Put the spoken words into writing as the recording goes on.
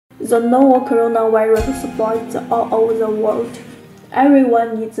The novel coronavirus spreads all over the world.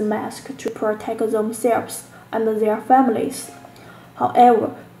 Everyone needs a mask to protect themselves and their families.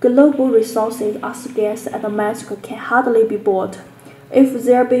 However, global resources are scarce and masks can hardly be bought. If there's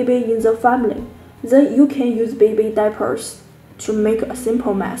a baby in the family, then you can use baby diapers to make a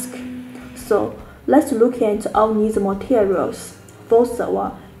simple mask. So, let's look at all needs materials. First of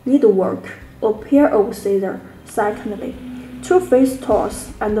all, needlework, a pair of scissors. Secondly, two face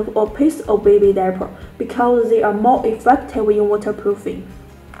towels and a piece of baby diaper because they are more effective in waterproofing.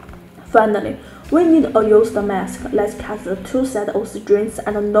 Finally, we need a used mask. Let's cut the two sets of strings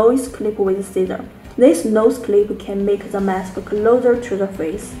and a nose clip with scissors. This nose clip can make the mask closer to the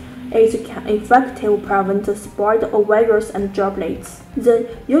face. It can effectively prevent the spread of virus and droplets. Then,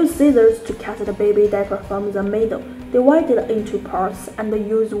 use scissors to cut the baby diaper from the middle. Divide it into parts and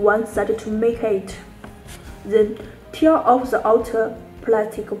use one side to make it. Then, tear off the outer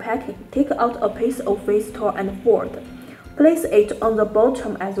plastic packing. Take out a piece of face towel and fold. Place it on the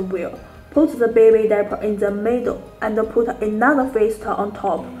bottom as well. Put the baby diaper in the middle and put another face towel on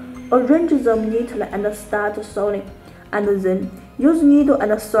top. Arrange them neatly and start sewing. And then, use needle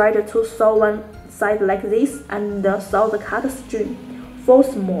and thread to sew one side like this and sew the cut string. For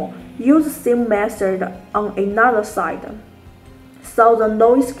small, use same method on another side. Sew the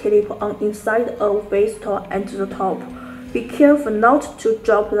nose clip on inside of face towel and to the top. Be careful not to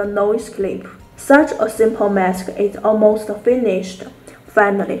drop the nose clip. Such a simple mask is almost finished.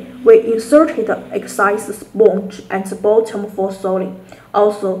 Finally, we inserted excess sponge at the bottom for sewing.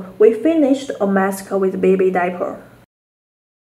 Also, we finished a mask with baby diaper.